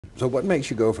So what makes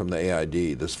you go from the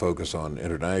AID, this focus on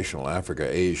international, Africa,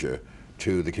 Asia,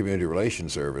 to the Community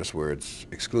Relations Service where it's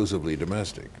exclusively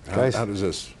domestic? How does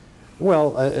this?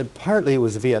 Well, partly it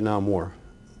was the Vietnam War.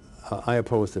 I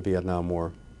opposed the Vietnam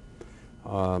War.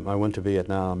 I went to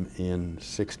Vietnam in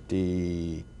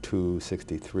 '62,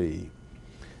 '63,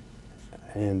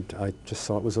 and I just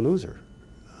saw it was a loser.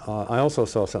 I also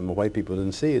saw something white people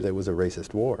didn't see, that it was a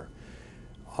racist war.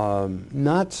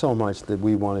 Not so much that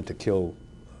we wanted to kill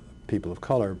people of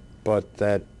color, but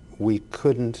that we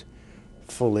couldn't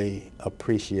fully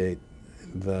appreciate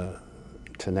the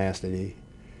tenacity,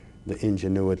 the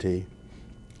ingenuity,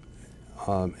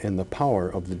 and the power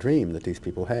of the dream that these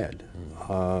people had.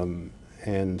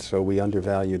 And so we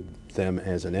undervalued them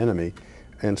as an enemy,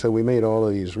 and so we made all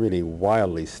of these really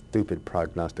wildly stupid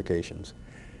prognostications.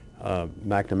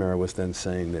 McNamara was then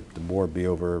saying that the war would be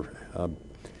over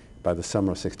by the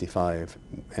summer of '65,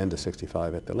 end of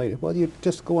 '65 at the latest. Well, you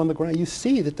just go on the ground, you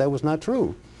see that that was not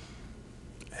true.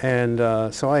 And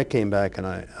so I came back and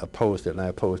I opposed it, and I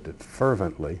opposed it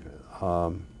fervently.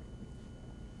 And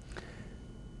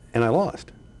I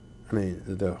lost. I mean,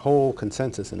 the whole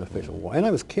consensus in official war. And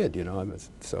I was a kid, you know, I was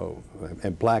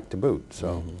and black to boot,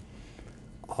 so.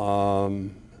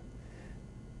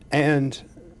 And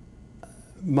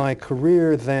my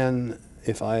career then,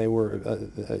 if I were,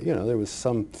 you know, there was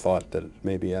some thought that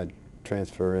maybe I'd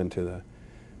transfer into the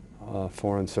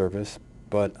Foreign Service,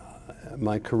 but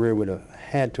my career would have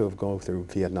had to have gone through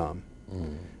Vietnam.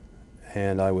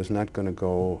 And I was not going to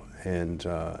go and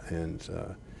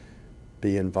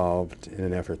be involved in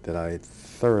an effort that I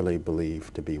thoroughly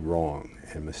believed to be wrong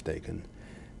and mistaken.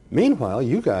 Meanwhile,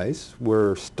 you guys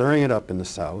were stirring it up in the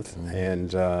South,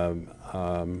 and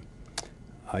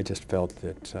I just felt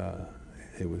that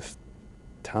it was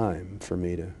time for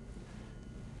me to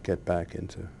get back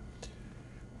into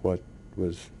what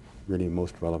was really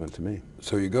most relevant to me.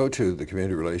 So you go to the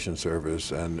Community Relations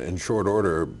Service, and in short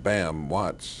order, bam,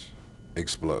 Watts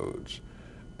explodes.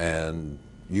 And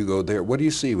you go there. What do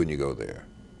you see when you go there?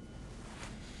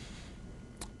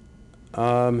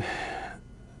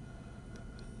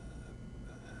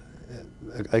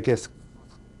 I guess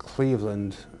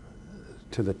Cleveland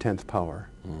to the 10th power.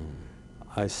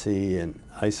 I see an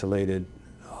isolated,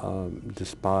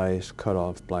 despised,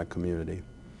 cut-off black community,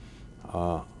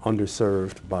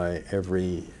 underserved by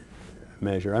every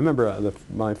measure. I remember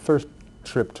my first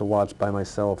trip to Watts by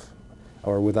myself,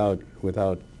 or without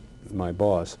my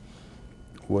boss,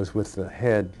 was with the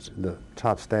head, the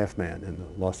top staff man in the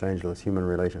Los Angeles Human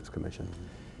Relations Commission,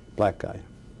 black guy,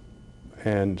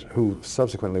 and who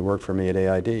subsequently worked for me at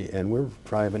AID. And we're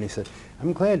driving, he said,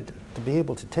 "I'm glad to be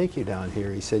able to take you down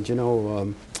here." He said, "You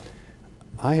know,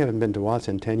 I haven't been to Watts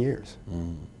in 10 years.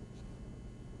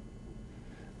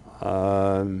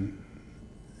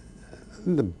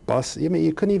 The bus, I mean,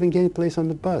 you couldn't even get any place on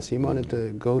the bus. You wanted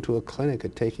to go to a clinic,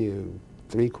 it'd take you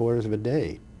 3/4 of a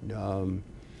day.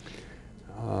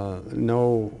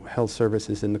 No health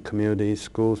services in the community,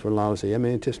 schools were lousy. I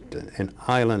mean, just an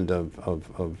island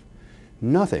of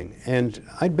nothing." And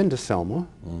I'd been to Selma,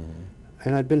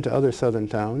 and I'd been to other southern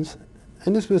towns,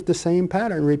 and this was the same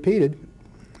pattern repeated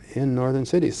in northern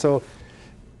cities. So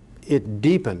it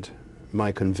deepened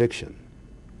my conviction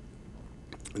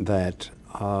that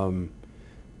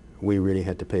we really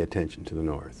had to pay attention to the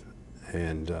North.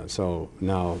 And so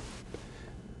now,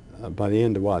 by the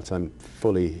end of Watts, I'm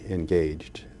fully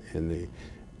engaged in the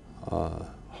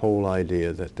whole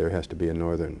idea that there has to be a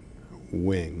northern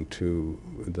wing to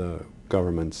the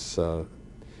government's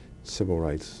civil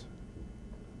rights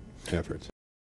efforts.